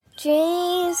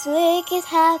Dreams make it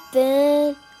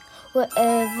happen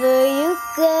wherever you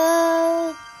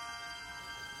go.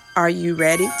 Are you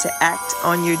ready to act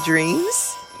on your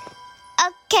dreams?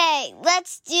 Okay,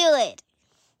 let's do it.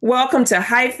 Welcome to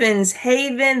Hyphen's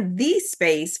Haven, the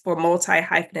space for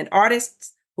multi-hyphenate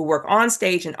artists who work on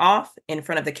stage and off, in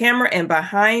front of the camera and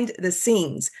behind the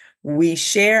scenes. We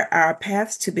share our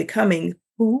paths to becoming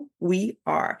who we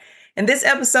are. And this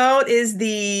episode is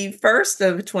the first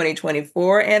of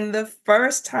 2024, and the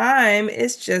first time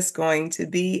it's just going to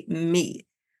be me.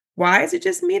 Why is it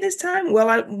just me this time? Well,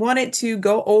 I wanted to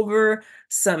go over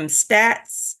some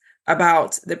stats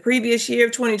about the previous year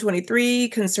of 2023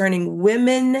 concerning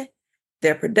women,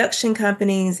 their production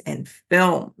companies, and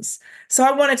films. So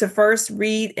I wanted to first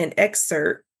read an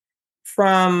excerpt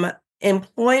from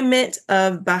Employment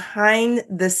of Behind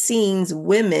the Scenes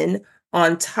Women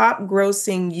on Top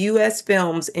Grossing U.S.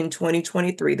 Films in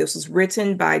 2023. This was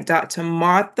written by Dr.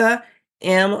 Martha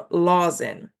M.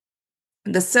 Lawson.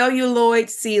 The celluloid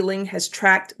ceiling has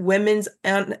tracked women's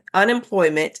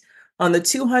unemployment on the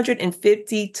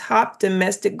 250 top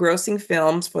domestic grossing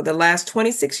films for the last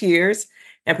 26 years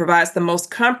and provides the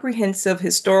most comprehensive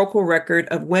historical record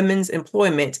of women's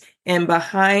employment and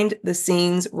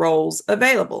behind-the-scenes roles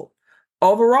available.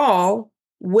 Overall,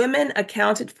 women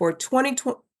accounted for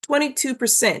 22%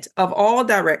 of all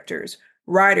directors,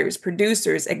 writers,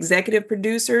 producers, executive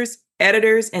producers,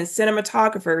 editors, and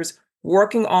cinematographers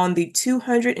working on the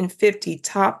 250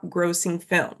 top grossing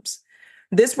films.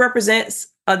 This represents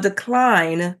a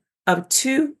decline of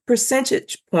 2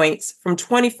 percentage points from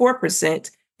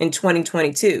 24% in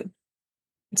 2022.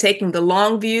 Taking the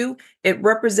long view, it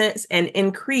represents an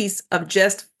increase of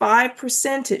just 5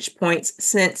 percentage points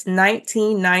since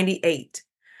 1998.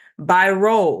 By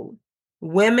role,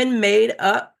 women made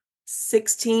up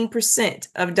 16%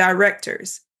 of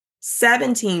directors,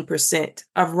 17%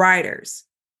 of writers,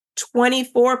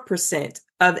 24%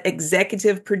 of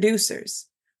executive producers,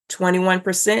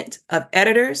 21% of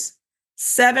editors,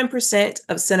 7%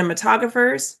 of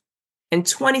cinematographers, and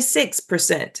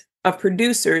 26% of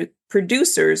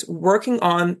producers working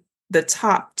on the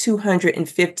top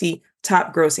 250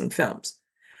 top grossing films.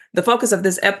 The focus of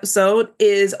this episode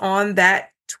is on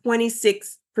that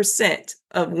 26%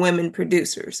 of women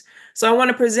producers. So I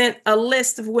want to present a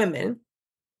list of women,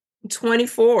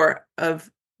 24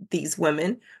 of these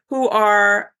women who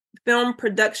are film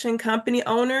production company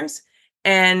owners,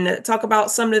 and talk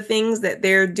about some of the things that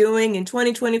they're doing in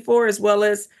 2024, as well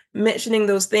as mentioning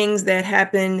those things that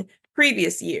happened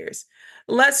previous years.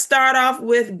 Let's start off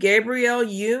with Gabrielle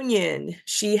Union.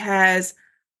 She has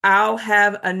I'll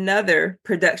Have Another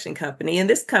production company, and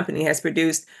this company has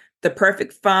produced The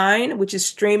Perfect Find, which is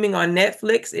streaming on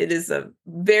Netflix. It is a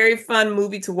very fun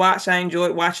movie to watch. I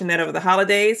enjoyed watching that over the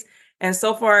holidays. And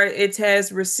so far, it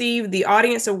has received the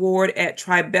Audience Award at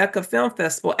Tribeca Film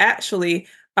Festival. Actually,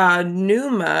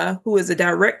 Numa, who is a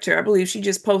director, I believe she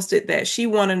just posted that she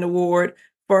won an award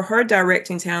for her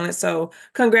directing talent. So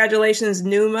congratulations,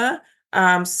 Numa.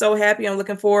 I'm so happy. I'm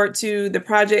looking forward to the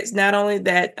projects, not only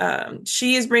that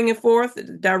she is bringing forth,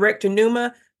 director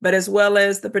Numa, but as well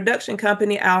as the production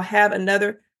company, I'll Have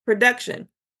Another Production.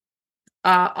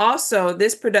 Also,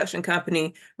 this production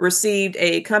company received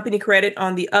a company credit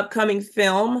on the upcoming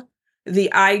film,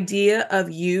 The Idea of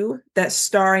You, that's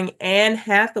starring Anne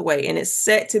Hathaway, and it's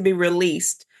set to be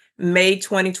released May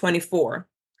 2024.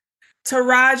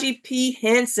 Taraji P.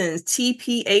 Henson's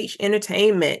TPH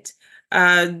Entertainment.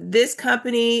 This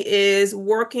company is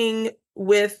working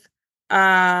with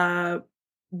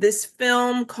this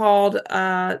film called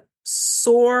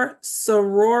Soar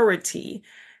Sorority.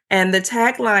 And the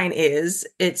tagline is,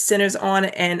 it centers on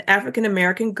an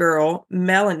African-American girl,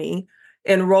 Melanie,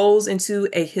 enrolls into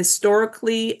a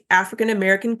historically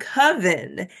African-American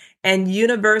coven, and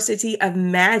University of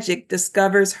Magic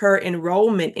discovers her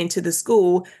enrollment into the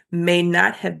school may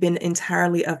not have been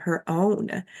entirely of her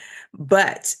own,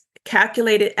 but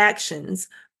calculated actions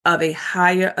of a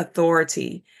higher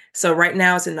authority. So right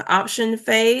now it's in the option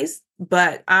phase,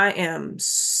 but I am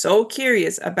so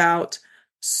curious about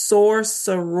Soar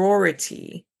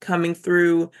Sorority coming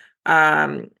through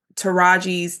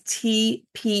Taraji's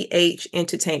TPH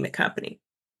Entertainment Company.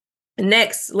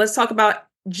 Next, let's talk about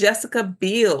Jessica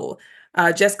Biel.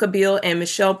 Jessica Biel and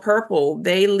Michelle Purple,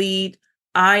 they lead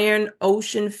Iron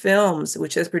Ocean Films,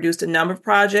 which has produced a number of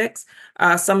projects.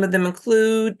 Some of them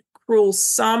include Cruel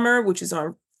Summer, which is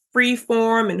on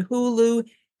Freeform and Hulu.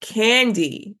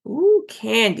 Candy. Ooh,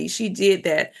 Candy. She did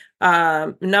that.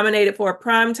 Nominated for a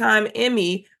Primetime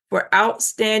Emmy for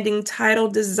Outstanding Title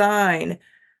Design.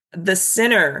 The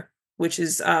Sinner, which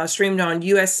is streamed on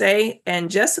USA. And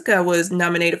Jessica was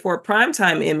nominated for a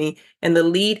Primetime Emmy in the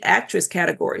lead actress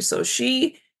category. So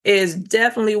she is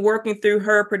definitely working through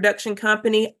her production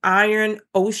company, Iron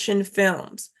Ocean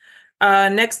Films.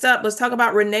 Next up, let's talk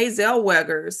about Renee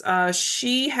Zellweger's.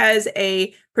 She has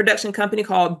a production company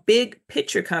called Big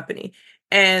Picture Company.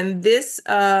 And this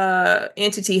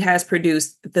entity has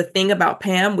produced The Thing About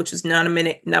Pam, which is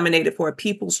nominated for a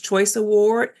People's Choice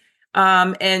Award.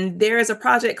 And there is a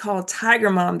project called Tiger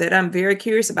Mom that I'm very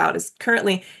curious about. It's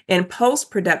currently in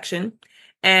post-production.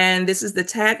 And this is the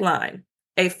tagline: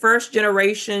 a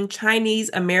first-generation Chinese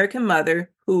American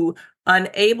mother who,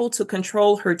 unable to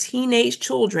control her teenage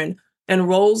children,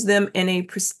 enrolls them in a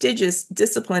prestigious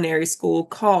disciplinary school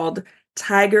called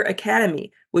Tiger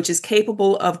Academy, which is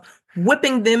capable of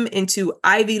whipping them into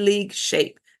Ivy League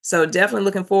shape. So definitely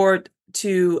looking forward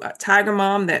to Tiger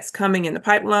Mom that's coming in the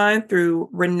pipeline through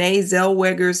Renee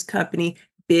Zellweger's company,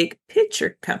 Big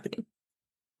Picture Company.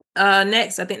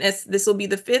 Next, I think this will be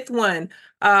the fifth one.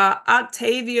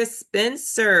 Octavia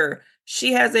Spencer.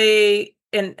 She has an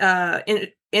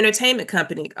entertainment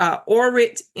company,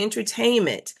 Orit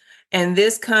Entertainment. And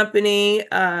this company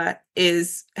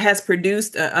has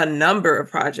produced a number of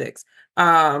projects.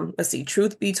 Let's see,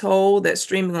 Truth Be Told, that's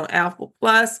streaming on Apple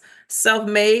Plus.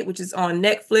 Self-Made, which is on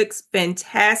Netflix.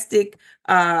 Fantastic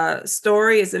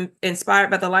story, is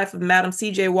inspired by the life of Madam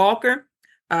C.J. Walker.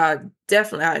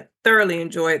 Definitely, I thoroughly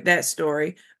enjoyed that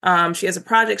story. She has a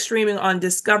project streaming on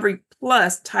Discovery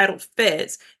Plus titled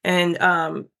Feds.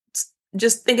 And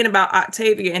just thinking about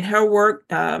Octavia and her work,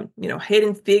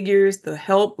 Hidden Figures, The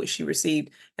Help, which she received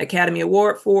an Academy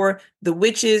Award for, The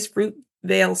Witches,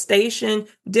 Fruitvale Station,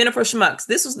 Dinner for Schmucks.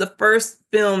 This was the first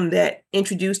film that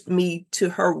introduced me to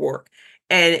her work.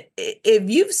 And if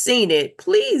you've seen it,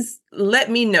 please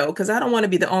let me know, because I don't want to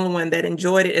be the only one that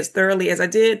enjoyed it as thoroughly as I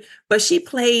did. But she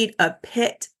played a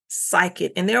pet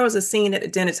psychic, and there was a scene at the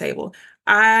dinner table.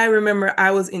 I remember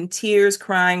I was in tears,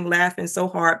 crying, laughing so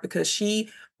hard because she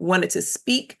wanted to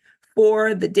speak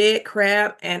for the dead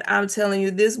crab. And I'm telling you,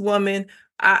 this woman,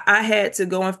 I had to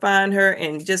go and find her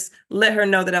and just let her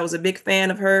know that I was a big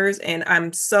fan of hers. And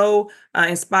I'm so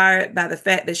inspired by the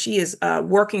fact that she is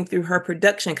working through her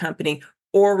production company,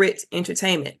 Orit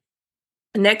Entertainment.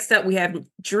 Next up, we have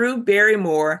Drew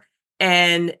Barrymore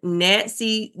and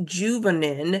Nancy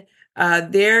Juvenin.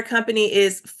 Their company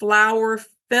is Flower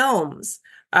Films.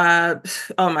 Oh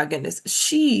my goodness.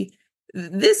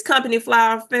 This company,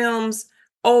 Flower Films,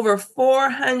 over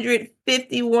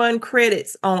 451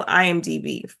 credits on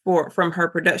IMDb from her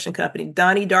production company.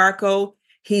 Donnie Darko,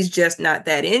 He's Just Not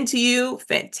That Into You.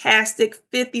 Fantastic.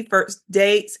 50 First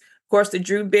Dates. Of course, the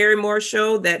Drew Barrymore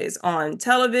show that is on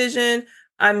television.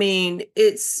 I mean,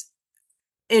 it's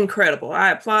incredible.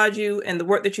 I applaud you and the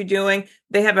work that you're doing.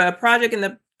 They have a project in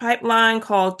the pipeline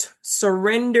called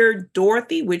Surrender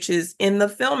Dorothy, which is in the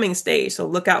filming stage. So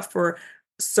look out for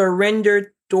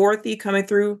Surrender Dorothy coming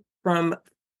through from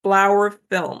Flower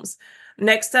Films.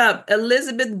 Next up,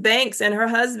 Elizabeth Banks and her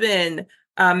husband,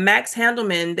 Max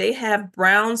Handelman. They have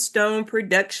Brownstone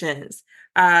Productions.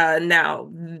 Now,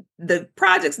 the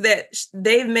projects that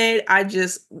they've made, I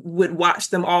just would watch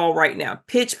them all right now.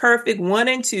 Pitch Perfect 1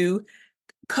 and 2,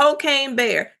 Cocaine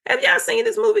Bear. Have y'all seen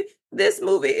this movie? This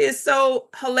movie is so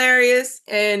hilarious,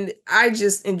 and I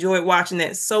just enjoyed watching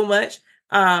that so much.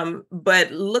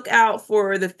 But look out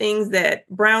for the things that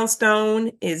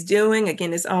Brownstone is doing.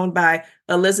 Again, it's owned by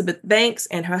Elizabeth Banks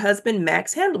and her husband,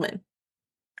 Max Handelman.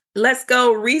 Let's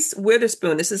go Reese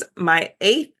Witherspoon. This is my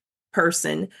 8th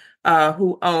person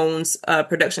who owns a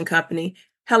production company,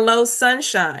 Hello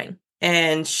Sunshine.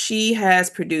 And she has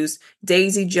produced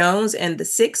Daisy Jones and the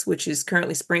Six, which is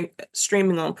currently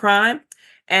streaming on Prime.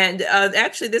 And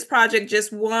actually, this project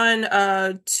just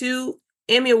won 2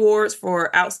 Emmy Awards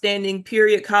for Outstanding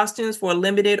Period Costumes for a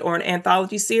limited or an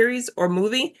anthology series or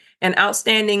movie, and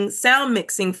Outstanding Sound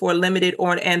Mixing for a limited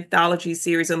or an anthology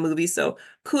series or movie. So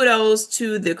kudos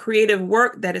to the creative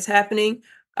work that is happening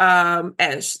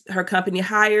as her company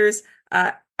hires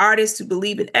artists who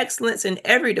believe in excellence in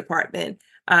every department.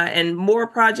 And more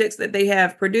projects that they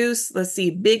have produced. Let's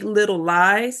see, Big Little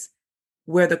Lies,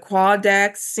 Where the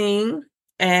Crawdads Sing,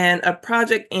 and a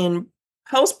project in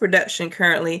post-production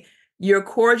currently, You're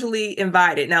Cordially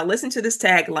Invited. Now listen to this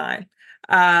tagline.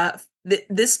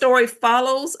 This story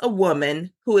follows a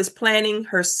woman who is planning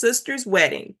her sister's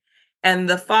wedding and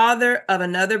the father of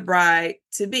another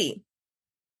bride-to-be.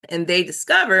 And they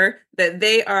discover that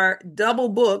they are double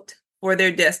booked for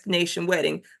their destination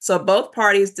wedding. So both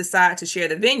parties decide to share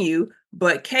the venue,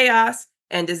 but chaos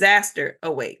and disaster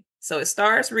await. So it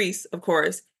stars Reese, of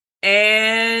course,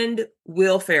 and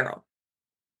Will Ferrell.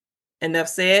 Enough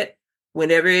said.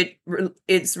 Whenever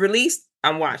it's released,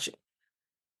 I'm watching.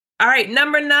 All right,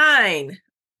 number 9,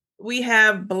 we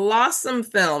have Blossom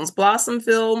Films.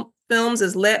 Films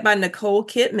is led by Nicole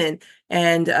Kidman,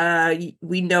 and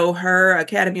we know her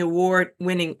Academy Award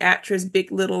winning actress.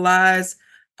 Big Little Lies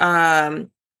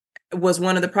was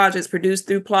one of the projects produced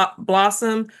through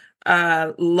Blossom.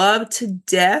 Love to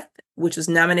Death, which was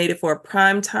nominated for a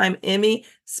Primetime Emmy.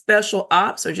 Special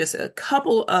Ops are just a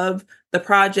couple of the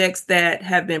projects that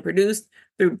have been produced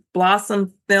through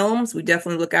Blossom Films. We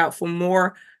definitely look out for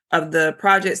more of the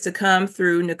projects to come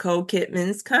through Nicole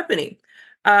Kidman's company.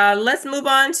 Let's move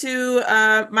on to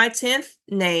my 10th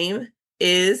name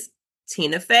is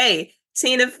Tina Fey.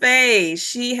 Tina Fey,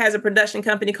 she has a production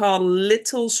company called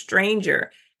Little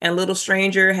Stranger. And Little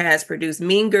Stranger has produced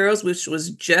Mean Girls, which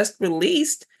was just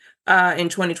released in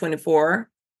 2024.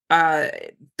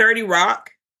 30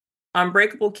 Rock,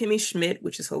 Unbreakable Kimmy Schmidt,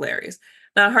 which is hilarious.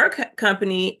 Now, her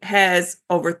company has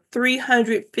over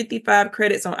 355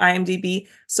 credits on IMDb,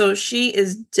 so she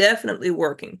is definitely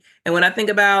working. And when I think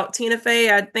about Tina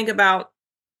Fey, I think about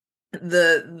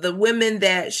the women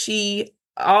that she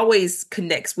always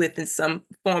connects with in some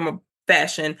form of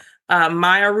fashion.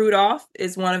 Maya Rudolph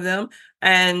is one of them,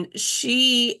 and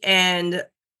she and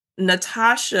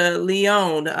Natasha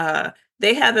Lyonne,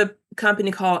 they have a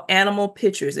company called Animal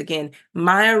Pictures. Again,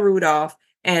 Maya Rudolph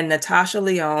and Natasha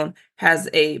Lyonne has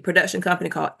a production company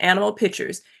called Animal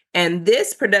Pictures. And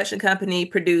this production company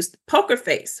produced Poker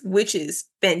Face, which is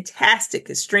fantastic.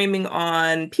 It's streaming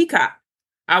on Peacock.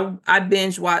 I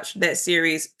binge watched that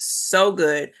series. So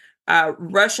good.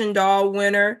 Russian Doll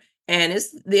winner, and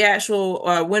it's the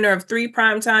actual winner of 3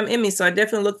 Primetime Emmys. So I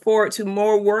definitely look forward to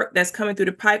more work that's coming through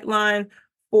the pipeline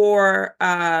for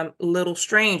Little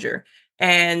Stranger.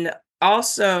 And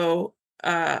also,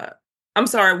 I'm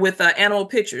sorry, with Animal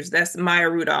Pictures, that's Maya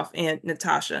Rudolph and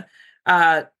Natasha.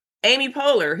 Amy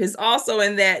Poehler is also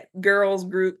in that girls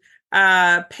group,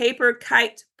 Paper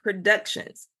Kite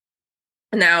Productions.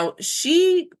 Now,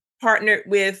 she partnered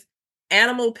with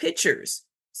Animal Pictures.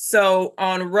 So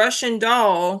on Russian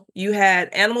Doll, you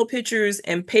had Animal Pictures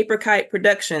and Paper Kite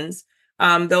Productions.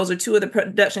 Those are 2 of the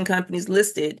production companies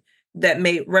listed that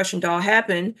made Russian Doll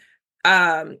happen.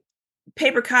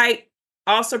 Paper Kite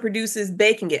also produces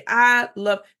Baking It. I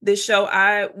love this show.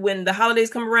 When the holidays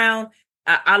come around,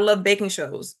 I love baking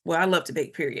shows. Well, I love to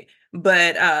bake, period.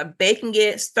 But Baking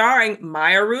It, starring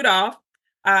Maya Rudolph,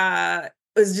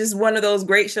 was just one of those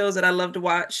great shows that I love to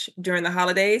watch during the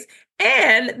holidays.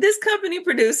 And this company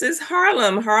produces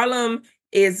Harlem. Harlem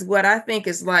is what I think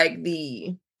is like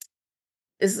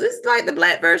it's like the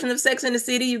Black version of Sex and the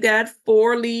City. You got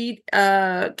 4 lead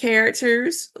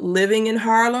characters living in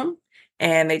Harlem,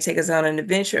 and they take us on an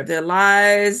adventure of their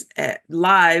lives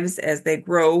as they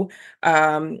grow,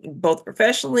 both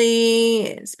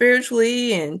professionally and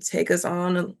spiritually, and take us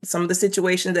on some of the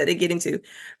situations that they get into.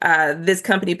 This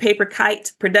company, Paper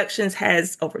Kite Productions,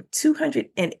 has over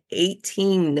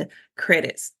 218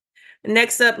 credits.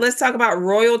 Next up, let's talk about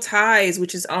Royal Ties,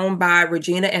 which is owned by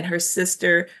Regina and her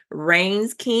sister,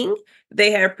 Rains King.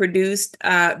 They have produced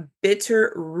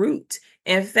Bitter Root.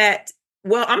 In fact,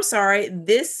 well, I'm sorry,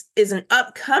 this is an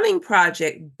upcoming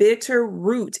project, Bitter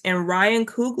Root, and Ryan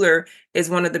Coogler is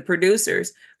one of the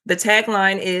producers. The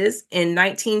tagline is, in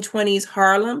 1920s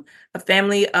Harlem, a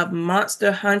family of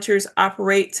monster hunters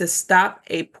operate to stop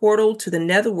a portal to the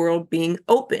netherworld being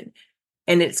opened.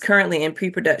 And it's currently in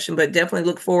pre-production, but definitely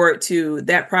look forward to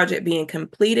that project being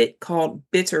completed, called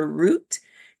Bitter Root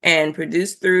and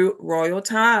produced through Royal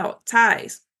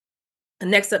Ties.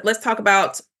 Next up, let's talk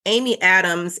about Amy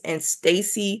Adams and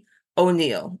Stacey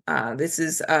O'Neal. This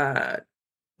is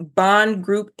Bond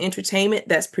Group Entertainment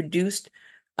that's produced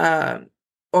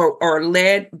or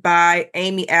led by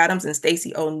Amy Adams and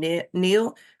Stacey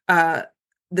O'Neal.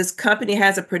 This company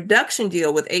has a production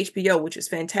deal with HBO, which is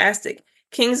fantastic.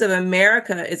 Kings of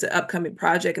America is an upcoming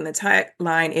project, and the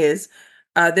tagline is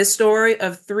this story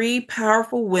of 3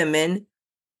 powerful women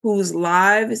whose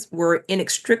lives were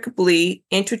inextricably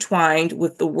intertwined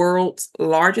with the world's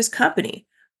largest company,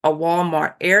 a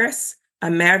Walmart heiress, a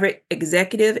maverick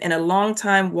executive, and a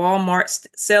longtime Walmart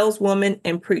saleswoman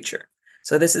and preacher.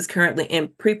 So this is currently in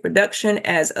pre-production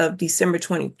as of December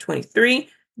 2023.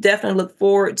 Definitely look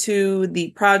forward to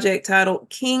the project titled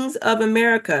Kings of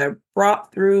America,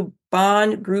 brought through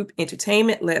Bond Group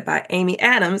Entertainment, led by Amy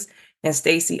Adams and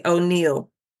Stacey O'Neal.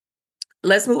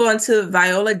 Let's move on to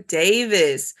Viola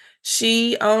Davis.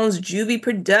 She owns Juvie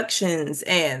Productions,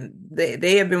 and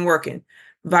they have been working.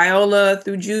 Viola,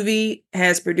 through Juvie,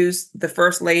 has produced The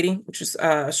First Lady, which is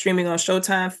streaming on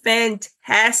Showtime.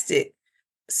 Fantastic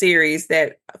series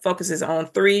that focuses on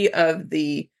 3 of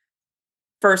the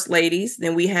First Ladies.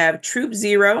 Then we have Troop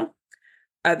Zero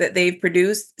that they've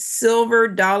produced, Silver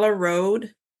Dollar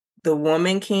Road, The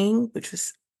Woman King, which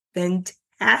was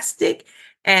fantastic.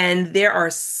 And there are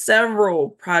several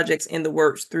projects in the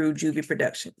works through Juvie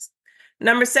Productions.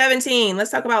 Number 17,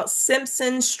 let's talk about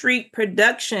Simpson Street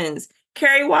Productions.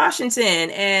 Kerry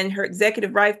Washington and her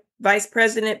executive vice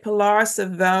president, Pilar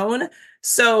Savone.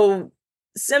 So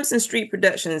Simpson Street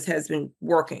Productions has been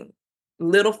working.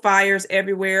 Little Fires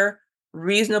Everywhere,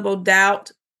 Reasonable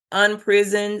Doubt,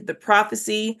 Unprisoned, The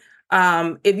Prophecy.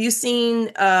 If you've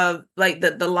seen like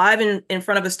the live in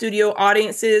front of a studio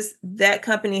audiences, that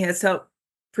company has helped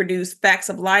produce Facts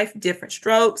of Life, Different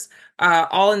Strokes,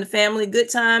 All in the Family, Good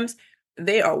Times.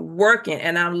 They are working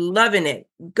and I'm loving it.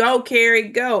 Go, Kerry,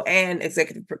 go. And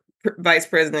Executive Vice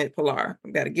President Pilar.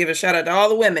 I've got to give a shout out to all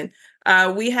the women.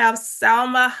 We have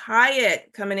Salma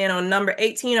Hayek coming in on number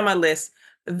 18 on my list.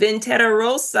 Ventetta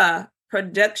Rosa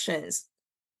Productions.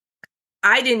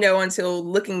 I didn't know until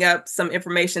looking up some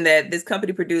information that this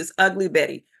company produced Ugly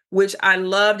Betty, which I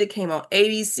loved. It came on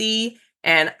ABC,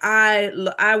 and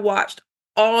I watched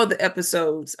all the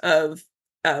episodes of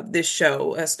this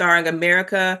show, starring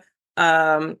America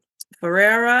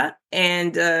Ferrera,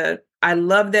 and I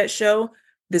love that show.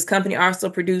 This company also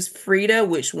produced Frida,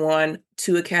 which won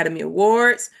 2 Academy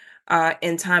Awards,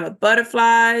 In Time of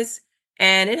Butterflies,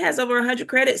 and it has over 100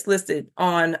 credits listed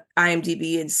on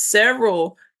IMDb and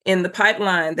several in the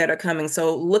pipeline that are coming.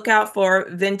 So look out for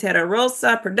Ventetta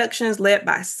Rosa Productions led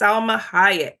by Salma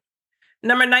Hayek.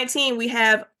 Number 19, we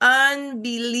have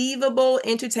Unbelievable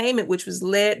Entertainment, which was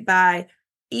led by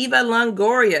Eva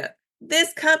Longoria.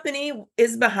 This company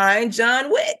is behind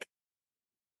John Wick.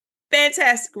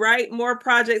 Fantastic, right? More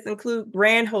projects include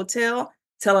Grand Hotel,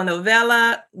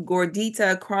 telenovela,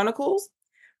 Gordita Chronicles,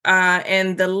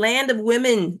 and the Land of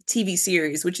Women TV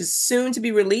series, which is soon to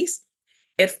be released.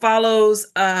 It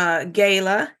follows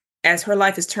Gayla as her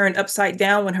life is turned upside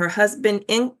down when her husband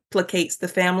implicates the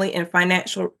family in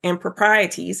financial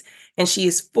improprieties, and she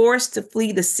is forced to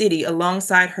flee the city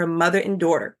alongside her mother and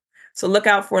daughter. So look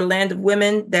out for Land of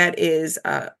Women that is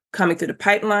coming through the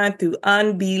pipeline through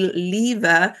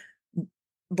Unbelievable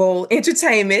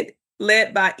Entertainment,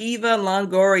 led by Eva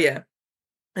Longoria.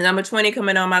 And number 20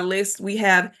 coming on my list, we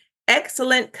have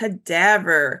Excellent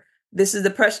Cadaver. This is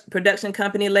the production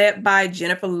company led by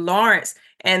Jennifer Lawrence.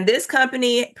 And this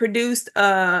company produced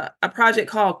a project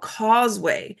called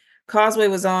Causeway. Causeway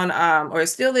was on, or it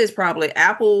still is probably,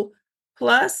 Apple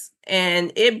Plus.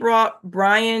 And it brought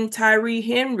Brian Tyree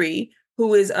Henry,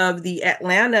 who is of the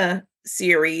Atlanta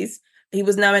series. He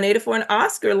was nominated for an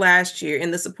Oscar last year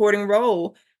in the supporting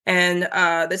role. And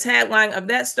the tagline of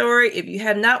that story, if you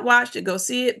have not watched it, go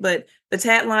see it. But the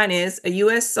tagline is, a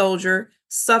U.S. soldier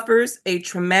suffers a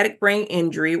traumatic brain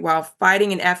injury while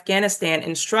fighting in Afghanistan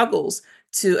and struggles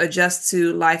to adjust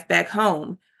to life back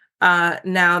home.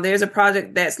 Now, there's a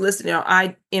project that's listed on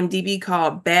IMDb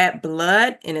called Bad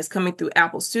Blood, and it's coming through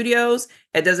Apple Studios.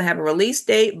 It doesn't have a release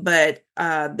date, but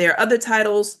there are other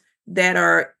titles that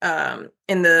are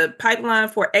in the pipeline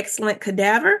for Excellent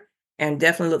Cadaver, and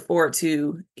definitely look forward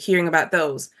to hearing about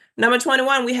those. Number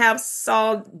 21, we have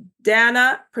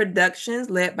Saldana Productions,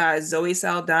 led by Zoe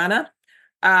Saldana.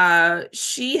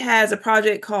 She has a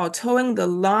project called Towing the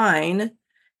Line,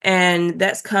 and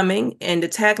that's coming. And the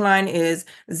tagline is,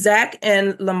 Zach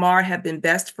and Lamar have been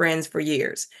best friends for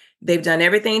years. They've done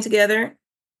everything together.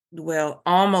 Well,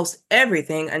 almost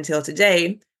everything until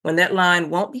today, when that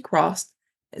line won't be crossed.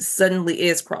 It suddenly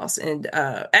is crossed. And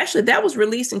actually, that was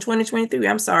released in 2023.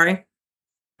 I'm sorry.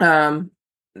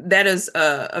 That is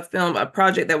a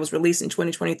project that was released in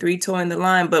 2023, Towing the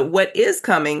Line. But what is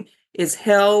coming is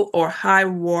Hell or High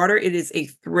Water. It is a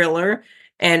thriller,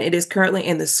 and it is currently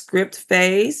in the script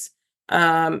phase.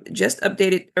 Just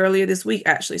updated earlier this week,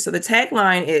 actually. So the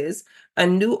tagline is, a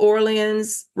New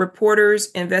Orleans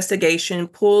reporter's investigation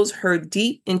pulls her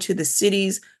deep into the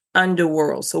city's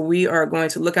underworld. So we are going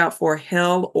to look out for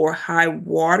Hell or High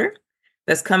Water.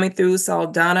 That's coming through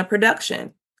Saldana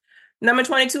Production. Number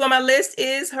 22 on my list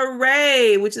is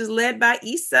Hooray, which is led by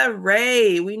Issa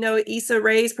Rae. We know Issa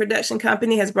Rae's production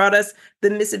company has brought us The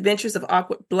Misadventures of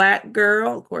Awkward Black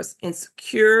Girl, of course,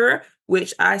 Insecure,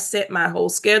 which I set my whole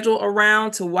schedule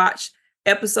around to watch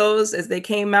episodes as they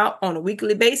came out on a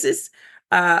weekly basis.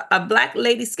 A Black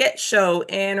Lady sketch show,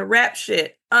 and Rap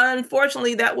Shit.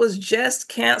 Unfortunately, that was just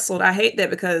canceled. I hate that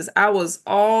because I was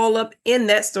all up in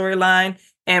that storyline.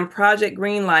 And Project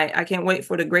Greenlight. I can't wait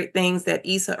for the great things that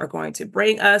Issa are going to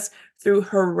bring us through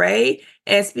Hooray.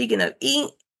 And speaking of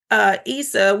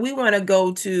Issa, we want to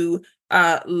go to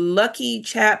Lucky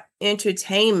Chap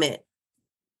Entertainment.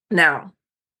 Now,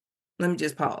 let me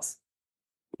just pause.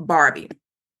 Barbie.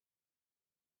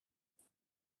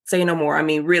 say no more. I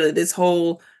mean, really, this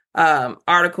whole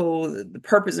article, the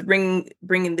purpose of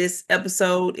bringing this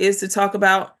episode is to talk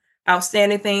about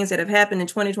outstanding things that have happened in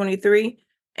 2023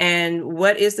 and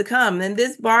what is to come. And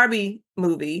this Barbie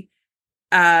movie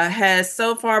has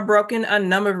so far broken a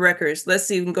number of records. Let's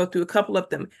see, we can go through a couple of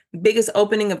them. Biggest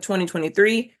opening of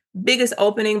 2023, biggest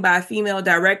opening by a female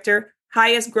director,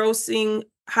 highest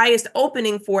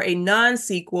opening for a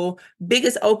non-sequel,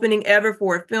 biggest opening ever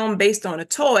for a film based on a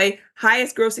toy,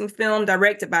 highest grossing film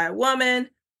directed by a woman,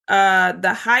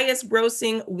 the highest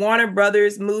grossing Warner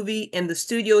Brothers movie in the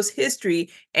studio's history,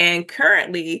 and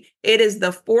currently it is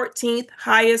the 14th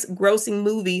highest grossing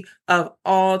movie of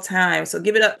all time. So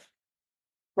give it up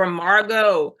for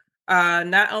Margot,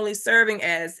 not only serving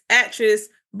as actress,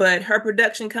 but her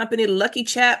production company, Lucky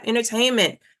Chap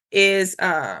Entertainment, is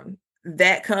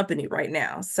that company right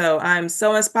now. So I'm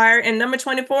so inspired. And number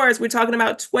 24, as we're talking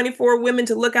about 24 women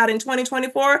to look out in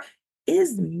 2024,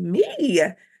 is me,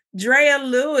 Drea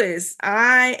Lewis.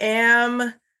 I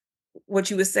am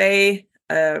what you would say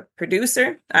a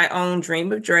producer. I own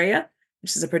Dream of Drea,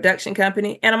 which is a production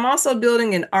company. And I'm also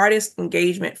building an artist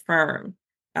engagement firm.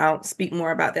 I'll speak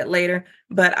more about that later.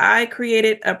 But I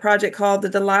created a project called The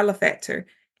Delilah Factor.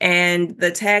 And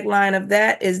the tagline of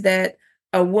that is that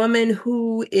a woman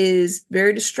who is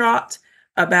very distraught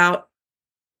about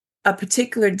a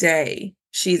particular day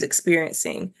she's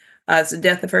experiencing, it's the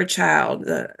death of her child,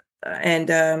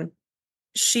 and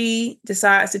she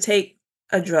decides to take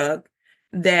a drug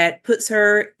that puts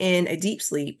her in a deep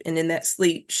sleep. And in that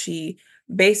sleep, she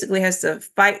basically has to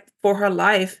fight for her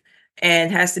life and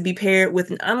has to be paired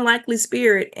with an unlikely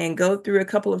spirit and go through a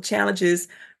couple of challenges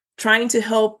trying to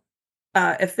help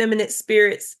effeminate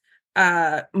spirits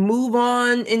move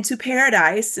on into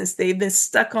paradise since they've been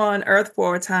stuck on earth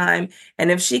for a time. And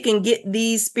if she can get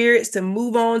these spirits to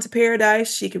move on to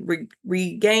paradise, she can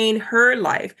regain her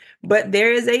life. But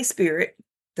there is a spirit,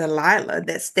 Delilah,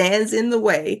 that stands in the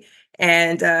way.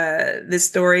 And this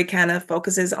story kind of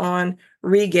focuses on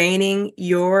regaining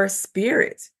your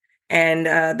spirit. And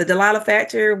the Delilah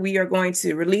Factor, we are going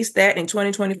to release that in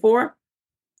 2024,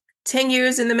 10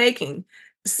 years in the making.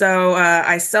 So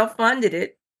I self-funded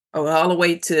it all the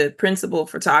way to principal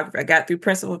photography. I got through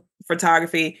principal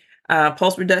photography,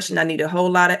 post-production. I need a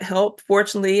whole lot of help.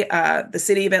 Fortunately, the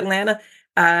city of Atlanta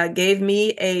gave me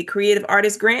a creative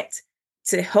artist grant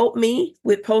to help me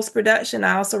with post-production.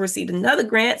 I also received another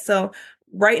grant. So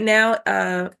right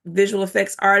now, visual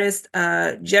effects artist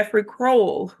Jeffrey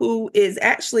Kroll, who is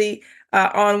actually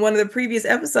on one of the previous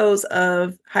episodes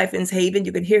of Hyphens Haven,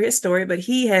 you can hear his story, but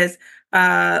he has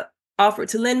offered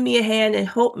to lend me a hand and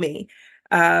help me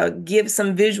give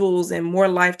some visuals and more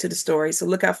life to the story. So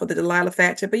look out for the Delilah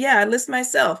Factor. But yeah, I list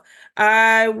myself.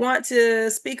 I want to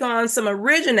speak on some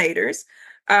originators.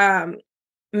 Marilyn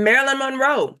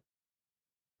Monroe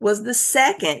was the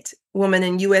second woman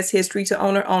in U.S. history to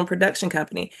own her own production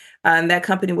company. And that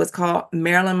company was called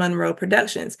Marilyn Monroe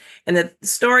Productions. And the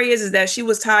story is that she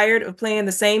was tired of playing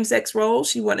the same sex role.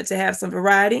 She wanted to have some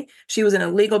variety. She was in a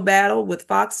legal battle with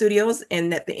Fox Studios.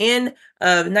 And at the end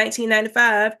of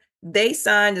 1995, they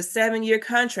signed a 7-year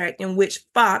contract in which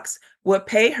Fox would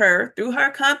pay her through her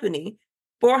company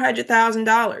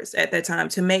 $400,000 at that time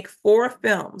to make 4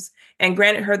 films, and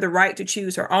granted her the right to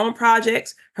choose her own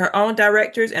projects, her own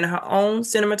directors, and her own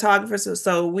cinematographers.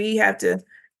 So we have to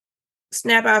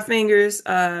snap our fingers,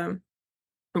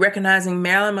 recognizing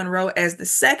Marilyn Monroe as the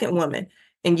second woman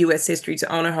in U.S. history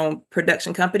to own her own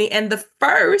production company. And the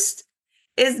first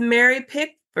is Mary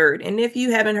Pickford. And if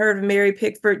you haven't heard of Mary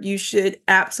Pickford, you should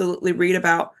absolutely read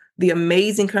about the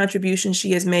amazing contribution she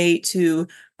has made to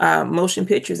motion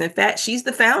pictures. In fact, she's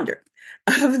the founder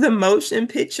of the Motion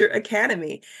Picture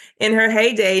Academy. In her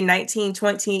heyday,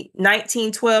 1912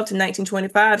 to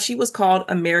 1925, she was called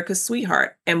America's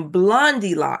Sweetheart, and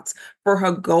Blondie locks for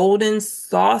her golden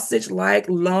sausage-like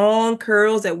long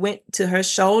curls that went to her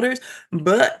shoulders.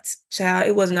 But, child,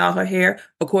 it wasn't all her hair.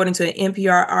 According to an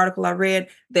NPR article I read,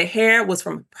 the hair was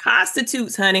from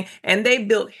prostitutes, honey, and they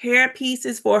built hair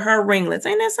pieces for her ringlets.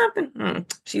 Ain't that something?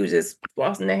 She was just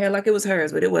flossing their hair like it was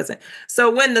hers, but it wasn't.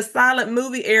 So when the silent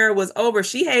movie era was over,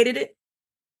 she hated it.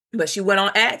 But she went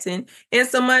on acting, and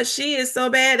so much she is so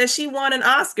bad that she won an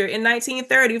Oscar in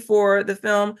 1930 for the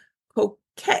film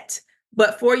Coquette.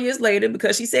 But 4 years later,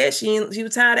 because she said she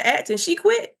was tired of acting, she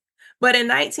quit. But in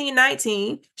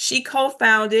 1919, she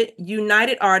co-founded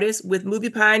United Artists with movie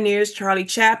pioneers Charlie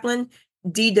Chaplin,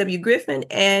 D.W. Griffin,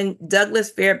 and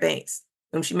Douglas Fairbanks,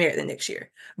 whom she married the next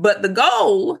year. But the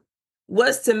goal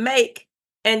was to make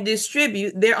and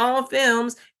distribute their own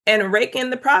films and rake in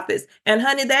the profits. And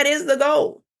honey, that is the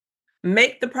goal.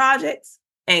 Make the projects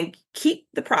and keep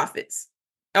the profits.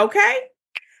 Okay.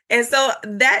 And so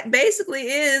that basically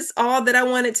is all that I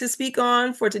wanted to speak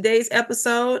on for today's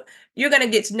episode. You're going to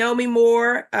get to know me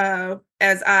more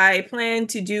as I plan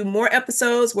to do more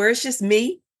episodes where it's just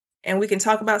me and we can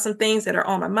talk about some things that are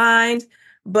on my mind.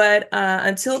 But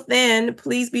until then,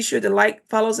 please be sure to like,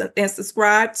 follow, and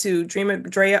subscribe to Dream of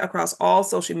Drea across all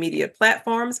social media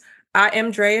platforms. I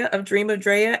am Drea of Dream of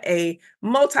Drea, a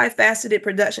multifaceted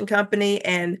production company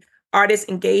and artist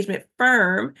engagement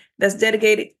firm that's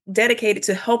dedicated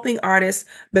to helping artists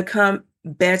become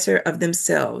better of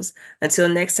themselves. Until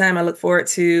next time, I look forward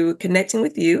to connecting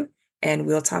with you, and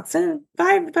we'll talk soon.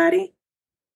 Bye, everybody.